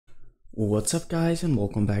What's up guys, and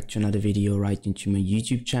welcome back to another video right into my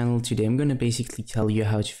YouTube channel. Today I'm gonna basically tell you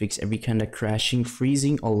how to fix every kind of crashing,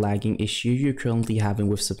 freezing or lagging issue you're currently having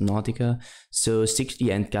with Subnautica. So stick to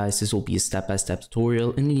the end guys, this will be a step-by-step tutorial,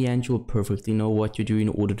 and in the end you will perfectly know what you do in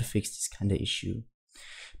order to fix this kind of issue.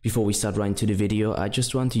 Before we start right into the video, I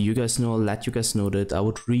just want to let you guys know that I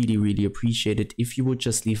would really appreciate it if you would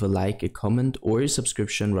just leave a like, a comment or a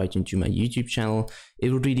subscription right into my YouTube channel. It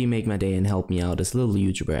would really make my day and help me out as a little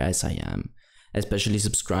YouTuber as I am. Especially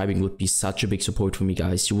subscribing would be such a big support for me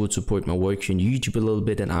guys. You would support my work here on YouTube a little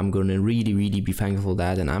bit, and I'm gonna really be thankful for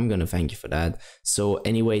that, and I'm gonna thank you for that. So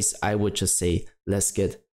anyways, I would just say let's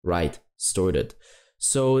get right started.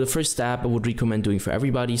 So the first step I would recommend doing for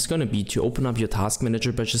everybody is going to be to open up your task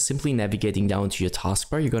manager by just simply navigating down to your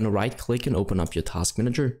taskbar. You're going to right click and open up your task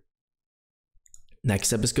manager. Next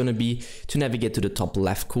step is going to be to navigate to the top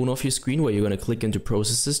left corner of your screen, where you're going to click into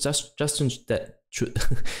processes just to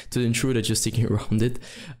ensure that you're sticking around it.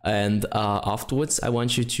 And afterwards, I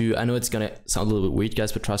want you to, I know it's going to sound a little bit weird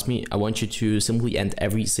guys, but trust me, I want you to simply end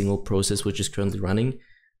every single process which is currently running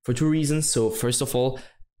for two reasons. So first of all,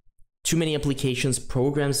 too many applications,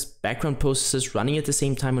 programs, background processes running at the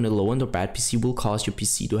same time on a low-end or bad PC will cause your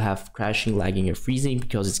PC to have crashing, lagging, or freezing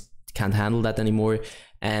because it can't handle that anymore.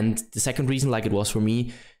 And the second reason, like it was for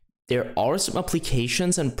me, there are some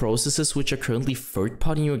applications and processes which are currently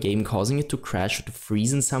third-party in your game, causing it to crash or to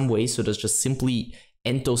freeze in some way. So just simply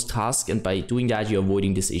end those tasks, and by doing that, you're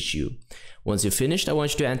avoiding this issue. Once you're finished, I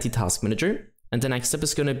want you to end the task manager. And the next step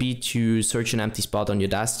is going to be to search an empty spot on your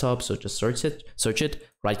desktop. So just search it,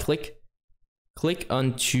 right click, click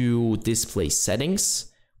onto display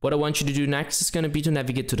settings. What I want you to do next is going to be to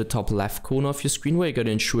navigate to the top left corner of your screen, where you're going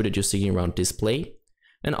to ensure that you're sticking around display.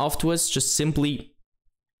 And afterwards, just simply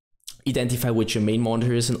identify which your main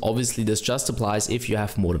monitor is. And obviously this just applies if you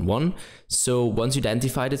have more than one. So once you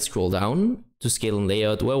identified it, scroll down to scale and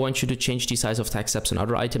layout, where I want you to change the size of text apps and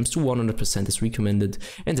other items to 100% as recommended,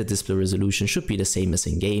 and the display resolution should be the same as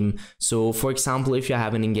in game. So for example, if you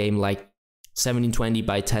have an in-game like 1720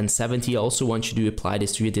 by 1070, I also want you to apply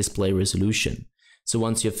this to your display resolution. So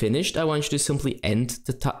once you're finished, I want you to simply end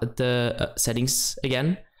the settings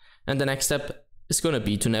again. And the next step is going to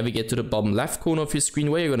be to navigate to the bottom left corner of your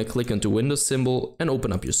screen, where you're going to click onto Windows symbol and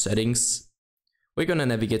open up your settings. We're going to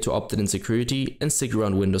navigate to Update and Security and stick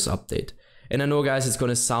around Windows Update. And I know guys, it's going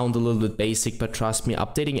to sound a little bit basic, but trust me,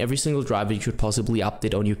 updating every single driver you could possibly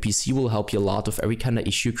update on your PC will help you a lot of every kind of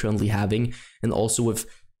issue you're currently having, and also with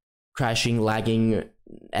crashing, lagging,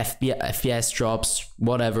 FPS drops,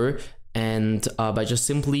 whatever. And by just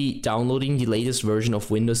simply downloading the latest version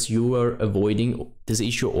of Windows, you are avoiding this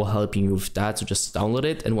issue or helping you with that. So just download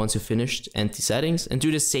it, and once you're finished, end the settings, and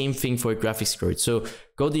do the same thing for a graphics card. So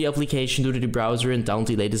go to the application, go to the browser, and download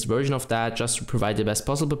the latest version of that, just to provide the best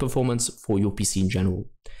possible performance for your PC in general.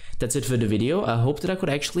 That's it for the video. I hope that I could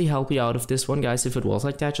actually help you out of this one, guys. If it was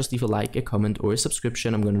like that, just leave a like, a comment, or a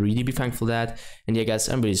subscription. I'm going to really be thankful for that. And yeah, guys,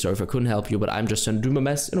 I'm really sorry if I couldn't help you, but I'm just trying to do my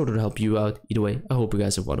best in order to help you out. Either way, I hope you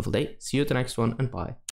guys have a wonderful day. See you at the next one, and bye.